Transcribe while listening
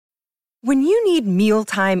When you need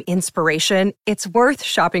mealtime inspiration, it's worth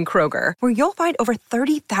shopping Kroger, where you'll find over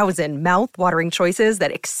 30,000 mouth-watering choices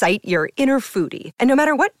that excite your inner foodie. And no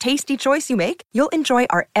matter what tasty choice you make, you'll enjoy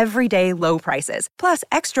our everyday low prices, plus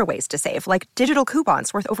extra ways to save, like digital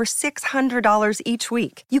coupons worth over $600 each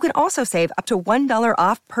week. You can also save up to $1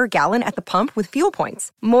 off per gallon at the pump with fuel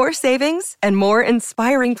points. More savings and more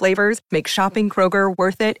inspiring flavors make shopping Kroger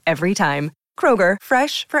worth it every time. Kroger,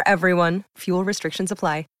 fresh for everyone. Fuel restrictions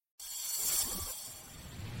apply.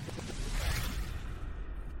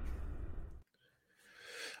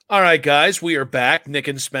 All right, guys, we are back. Nick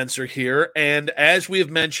and Spencer here. And as we have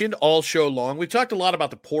mentioned all show long, we've talked a lot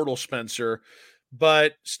about the portal, Spencer.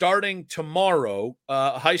 But starting tomorrow,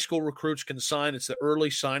 high school recruits can sign. It's the early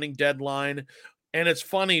signing deadline. And it's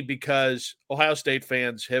funny because Ohio State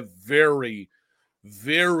fans have very,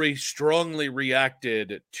 very strongly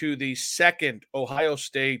reacted to the second Ohio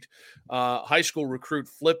State high school recruit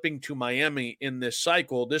flipping to Miami in this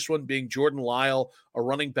cycle. This one being Jordan Lyle, a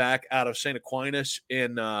running back out of St. Aquinas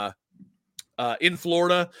in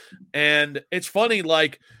Florida. And it's funny,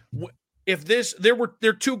 like if there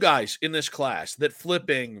are two guys in this class that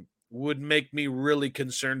flipping would make me really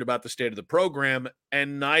concerned about the state of the program,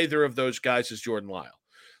 and neither of those guys is Jordan Lyle.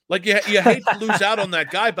 Like, you hate to lose out on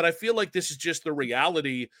that guy, but I feel like this is just the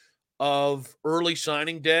reality of early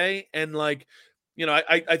signing day. And, like, you know,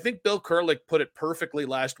 I think Bill Kurelic put it perfectly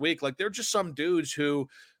last week. Like, they're just some dudes who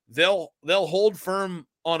they'll hold firm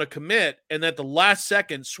on a commit, and at the last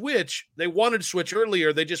second switch. They wanted to switch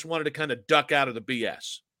earlier. They just wanted to kind of duck out of the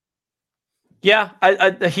BS. Yeah,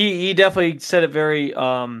 he definitely said it very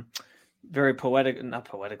very poetic, not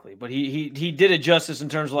poetically, but he did it justice in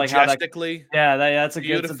terms of like how that, that's a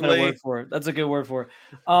better word for it. That's a good word for it.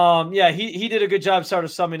 Yeah, he did a good job sort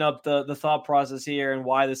of summing up the thought process here and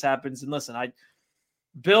why this happens. And listen,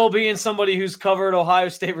 Bill being somebody who's covered Ohio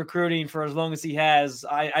State recruiting for as long as he has,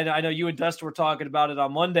 I know you and Dustin were talking about it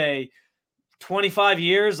on Monday. 25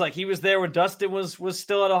 years, like he was there when Dustin was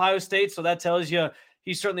still at Ohio State, so that tells you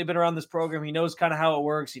he's certainly been around this program. He knows kind of how it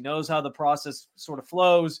works. He knows how the process sort of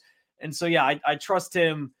flows. And so, yeah, I trust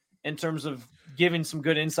him in terms of giving some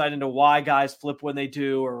good insight into why guys flip when they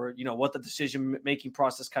do, or, you know, what the decision-making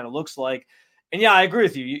process kind of looks like. And, yeah, I agree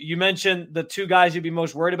with you. You mentioned the two guys you'd be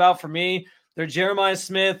most worried about. For me, they're Jeremiah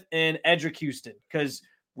Smith and Edric Houston, because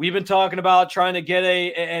we've been talking about trying to get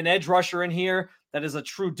an edge rusher in here that is a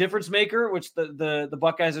true difference maker, which the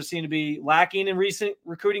Buckeyes have seen to be lacking in recent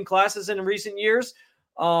recruiting classes and in recent years.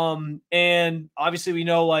 And obviously we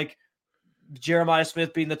know, like, Jeremiah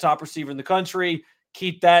Smith being the top receiver in the country,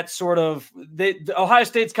 keep that sort of the Ohio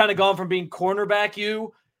State's kind of gone from being cornerback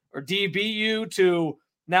U or DBU to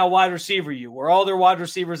now wide receiver U, where all their wide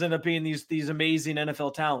receivers end up being these amazing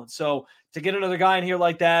NFL talents. So to get another guy in here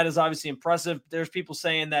like that is obviously impressive. There's people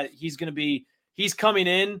saying that he's coming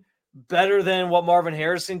in better than what Marvin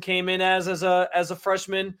Harrison came in as a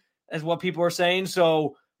freshman, as what people are saying.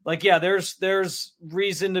 So, like, yeah, there would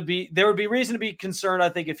be reason to be concerned, I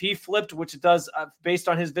think, if he flipped, which it does based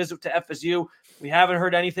on his visit to FSU. We haven't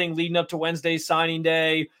heard anything leading up to Wednesday's signing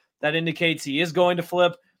day that indicates he is going to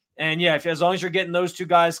flip. And yeah, as long as you're getting those two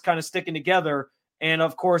guys kind of sticking together, and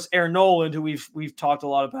of course Aaron Noland, who we've talked a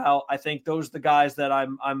lot about, I think those are the guys that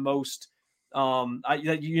I'm most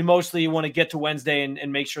you mostly want to get to Wednesday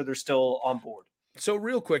and make sure they're still on board. So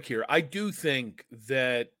real quick here, I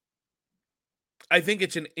think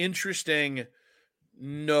it's an interesting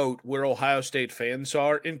note where Ohio State fans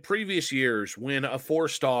are. In previous years, when a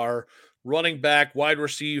 4-star running back, wide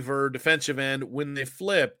receiver, defensive end, when they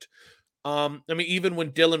flipped, even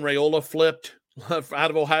when Dylan Raiola flipped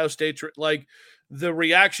out of Ohio State, like, the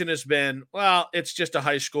reaction has been, well, it's just a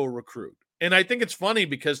high school recruit. And I think it's funny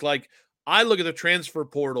because, like, I look at the transfer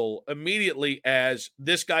portal immediately as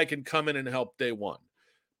this guy can come in and help day one.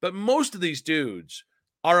 But most of these dudes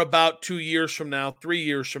are about 2 years from now, 3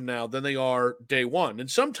 years from now than they are day one. And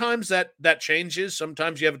sometimes that changes.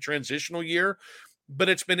 Sometimes you have a transitional year. But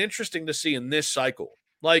it's been interesting to see in this cycle.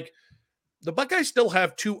 Like, the Buckeyes still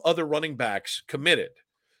have 2 other running backs committed.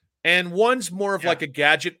 And one's more of like a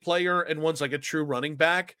gadget player and one's like a true running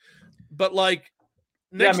back. But, like,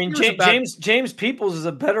 James Peoples is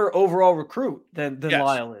a better overall recruit than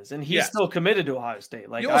Lyle is. And he's still committed to Ohio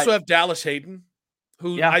State. Like, you also have Dallas Hayden,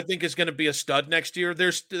 who I think is going to be a stud next year.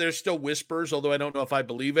 There's still whispers, although I don't know if I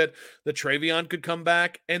believe it, that Travion could come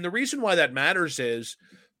back. And the reason why that matters is,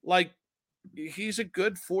 like, he's a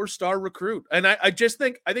good 4-star recruit. And I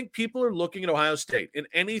think people are looking at Ohio State, and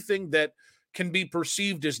anything that can be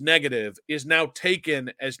perceived as negative is now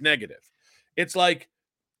taken as negative. It's like,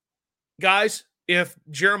 guys, if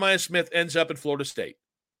Jeremiah Smith ends up at Florida State,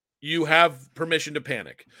 you have permission to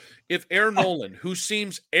panic. If Aaron Nolan, who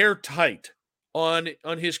seems airtight on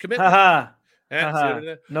his commitment,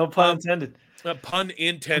 no pun intended. Pun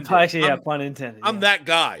intended. Actually, pun intended. I'm that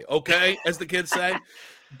guy, okay, as the kids say.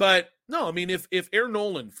 But no, I mean, if Aaron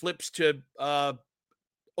Nolan flips to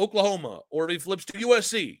Oklahoma or if he flips to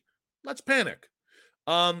USC, let's panic.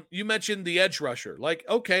 You mentioned the edge rusher. Like,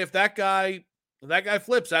 okay, if that guy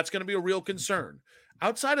flips, that's going to be a real concern.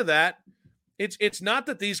 Outside of that, it's not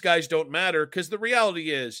that these guys don't matter, because the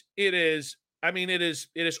reality is it is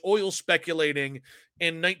oil speculating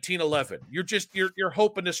in 1911. You're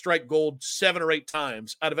hoping to strike gold 7 or 8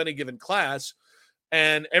 times out of any given class,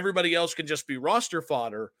 and everybody else can just be roster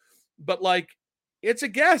fodder. But like, it's a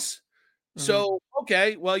guess. Mm-hmm. So,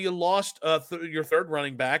 okay, well, you lost your third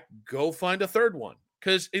running back. Go find a third one.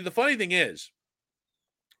 Because the funny thing is,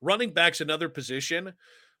 running back's another position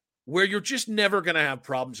where you're just never going to have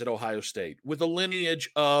problems at Ohio State with a lineage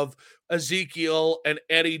of Ezekiel and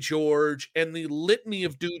Eddie George and the litany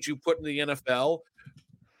of dudes you put in the NFL.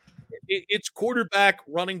 It's quarterback,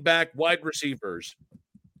 running back, wide receivers.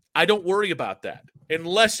 I don't worry about that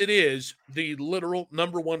unless it is the literal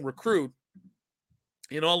number one recruit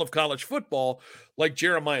in all of college football, like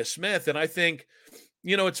Jeremiah Smith. And I think,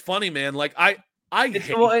 it's funny, man. Like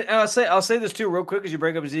I'll say this too real quick as you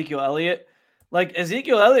bring up Ezekiel Elliott. Like,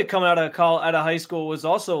 Ezekiel Elliott coming out of high school was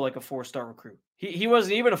also like a 4-star recruit. He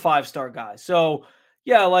wasn't even a 5-star guy. So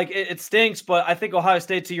yeah, like it stinks, but I think Ohio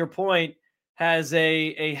State, to your point, has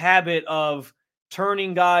a habit of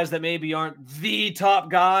turning guys that maybe aren't the top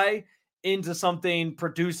guy into something,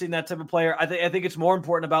 producing that type of player. I think it's more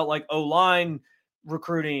important about like O-line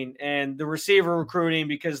recruiting and the receiver recruiting,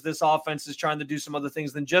 because this offense is trying to do some other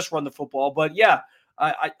things than just run the football. But yeah,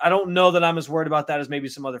 I don't know that I'm as worried about that as maybe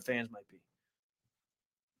some other fans might be.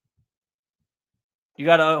 You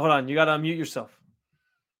gotta unmute yourself.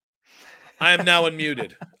 I am now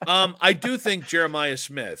unmuted. I do think Jeremiah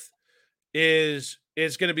Smith is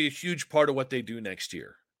going to be a huge part of what they do next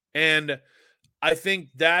year. And I think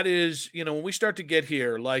that is, when we start to get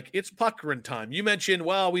here, like, it's puckering time. You mentioned,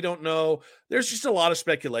 well, we don't know. There's just a lot of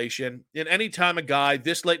speculation. And any time a guy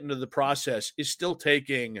this late into the process is still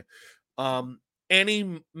taking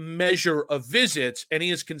any measure of visits, and he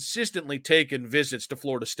has consistently taken visits to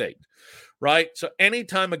Florida State, right? So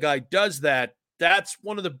anytime a guy does that, that's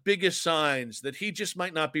one of the biggest signs that he just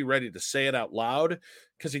might not be ready to say it out loud,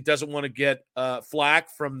 because he doesn't want to get flack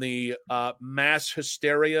from the mass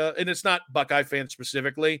hysteria. And it's not Buckeye fans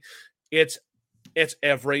specifically. It's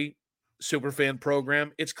every superfan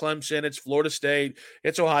program. It's Clemson. It's Florida State.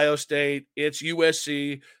 It's Ohio State. It's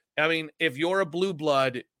USC. I mean, if you're a blue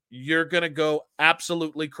blood, you're going to go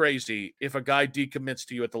absolutely crazy if a guy decommits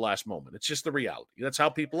to you at the last moment. It's just the reality. That's how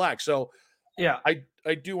people act. So yeah,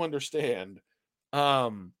 I do understand.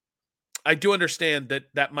 I do understand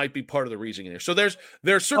that might be part of the reasoning there. So there's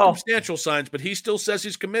circumstantial signs, but he still says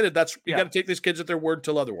he's committed. You got to take these kids at their word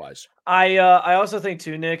till otherwise. I also think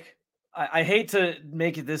too, Nick, I hate to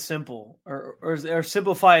make it this simple or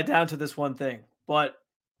simplify it down to this one thing, but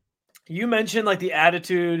you mentioned like the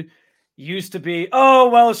attitude used to be, oh,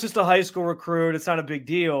 well, it's just a high school recruit. It's not a big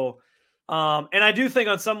deal. And I do think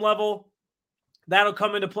on some level that'll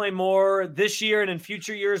come into play more this year and in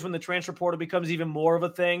future years when the transfer portal becomes even more of a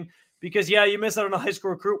thing. Because, yeah, you miss out on a high school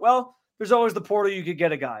recruit. Well, there's always the portal. You could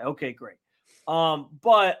get a guy. Okay, great.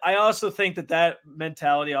 But I also think that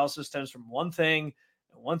mentality also stems from one thing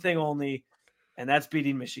and one thing only, and that's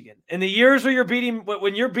beating Michigan. In the years where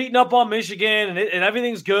when you're beating up on Michigan and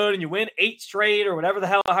everything's good and you win 8 straight or whatever the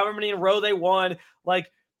hell, however many in a row they won,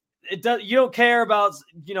 like you don't care about,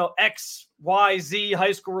 X, Y, Z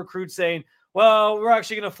high school recruits saying, well, we're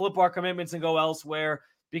actually going to flip our commitments and go elsewhere,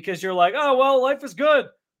 because you're like, oh, well, life is good.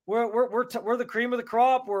 We're the cream of the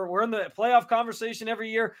crop. We're in the playoff conversation every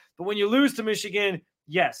year. But when you lose to Michigan,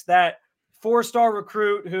 yes, that 4-star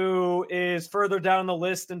recruit who is further down the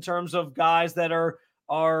list in terms of guys that are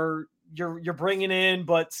you're bringing in,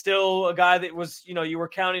 but still a guy that was, you were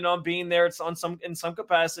counting on being there. It's in some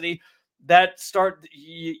capacity. It's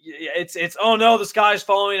oh no, the sky's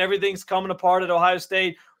falling, everything's coming apart at Ohio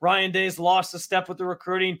State. Ryan Day's lost a step with the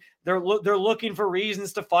recruiting. They're looking for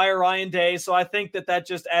reasons to fire Ryan Day. So I think that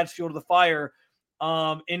just adds fuel to the fire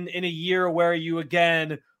in a year where you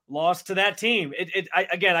again lost to that team.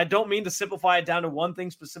 I don't mean to simplify it down to one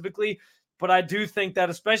thing specifically, but I do think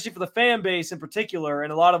that especially for the fan base in particular,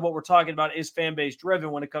 and a lot of what we're talking about is fan base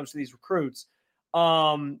driven when it comes to these recruits.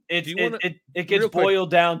 It gets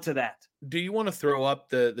boiled down to that. Do you want to throw up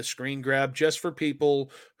the screen grab just for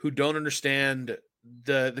people who don't understand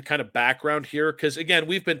the kind of background here? Because again,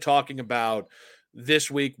 we've been talking about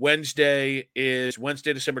this week. Wednesday,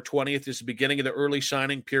 December 20th, is the beginning of the early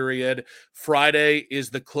signing period. Friday is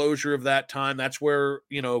the closure of that time. That's where,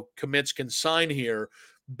 commits can sign here.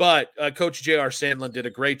 But Coach J.R. Sandlin did a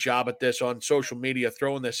great job at this on social media,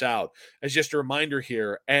 throwing this out as just a reminder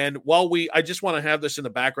here. And I just want to have this in the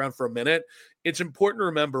background for a minute. It's important to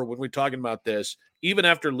remember when we're talking about this, even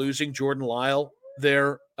after losing Jordan Lyle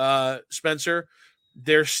there, Spencer,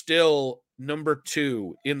 they're still number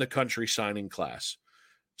 2 in the country signing class.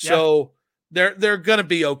 So they're going to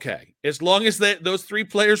be okay. As long as those 3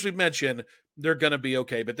 players we mentioned, they're going to be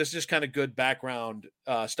okay. But this is just kind of good background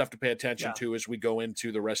stuff to pay attention to as we go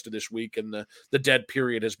into the rest of this week and the dead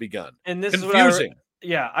period has begun. And this confusing.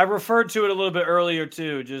 is I referred to it a little bit earlier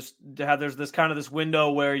too, just to have there's this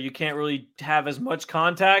window where you can't really have as much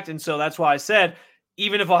contact. And so that's why I said,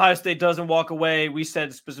 even if Ohio State doesn't walk away, we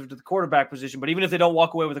said specific to the quarterback position, but even if they don't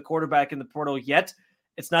walk away with a quarterback in the portal yet,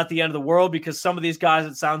 it's not the end of the world, because some of these guys,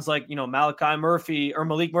 it sounds like, Malik Murphy,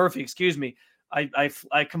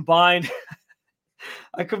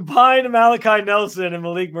 I combined Malachi Nelson and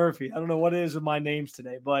Malik Murphy. I don't know what it is with my names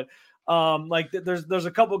today, but there's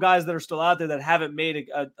a couple guys that are still out there that haven't made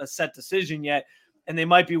a set decision yet, and they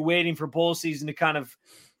might be waiting for bowl season to kind of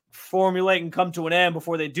formulate and come to an end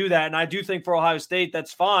before they do that. And I do think for Ohio State,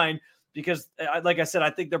 that's fine, because like I said, I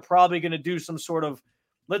think they're probably going to do some sort of,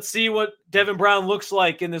 let's see what Devin Brown looks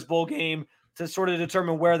like in this bowl game to sort of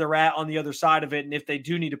determine where they're at on the other side of it, and if they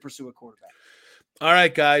do need to pursue a quarterback. All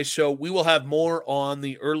right, guys. So we will have more on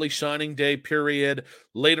the early signing day period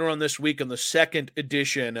later on this week on the second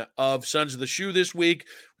edition of Sons of the Shoe this week,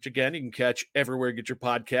 which, again, you can catch everywhere you get your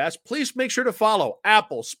podcast. Please make sure to follow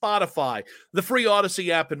Apple, Spotify, the free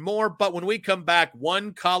Odyssey app, and more. But when we come back,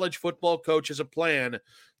 one college football coach has a plan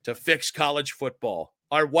to fix college football.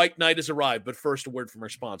 Our white knight has arrived, but first, a word from our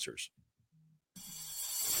sponsors.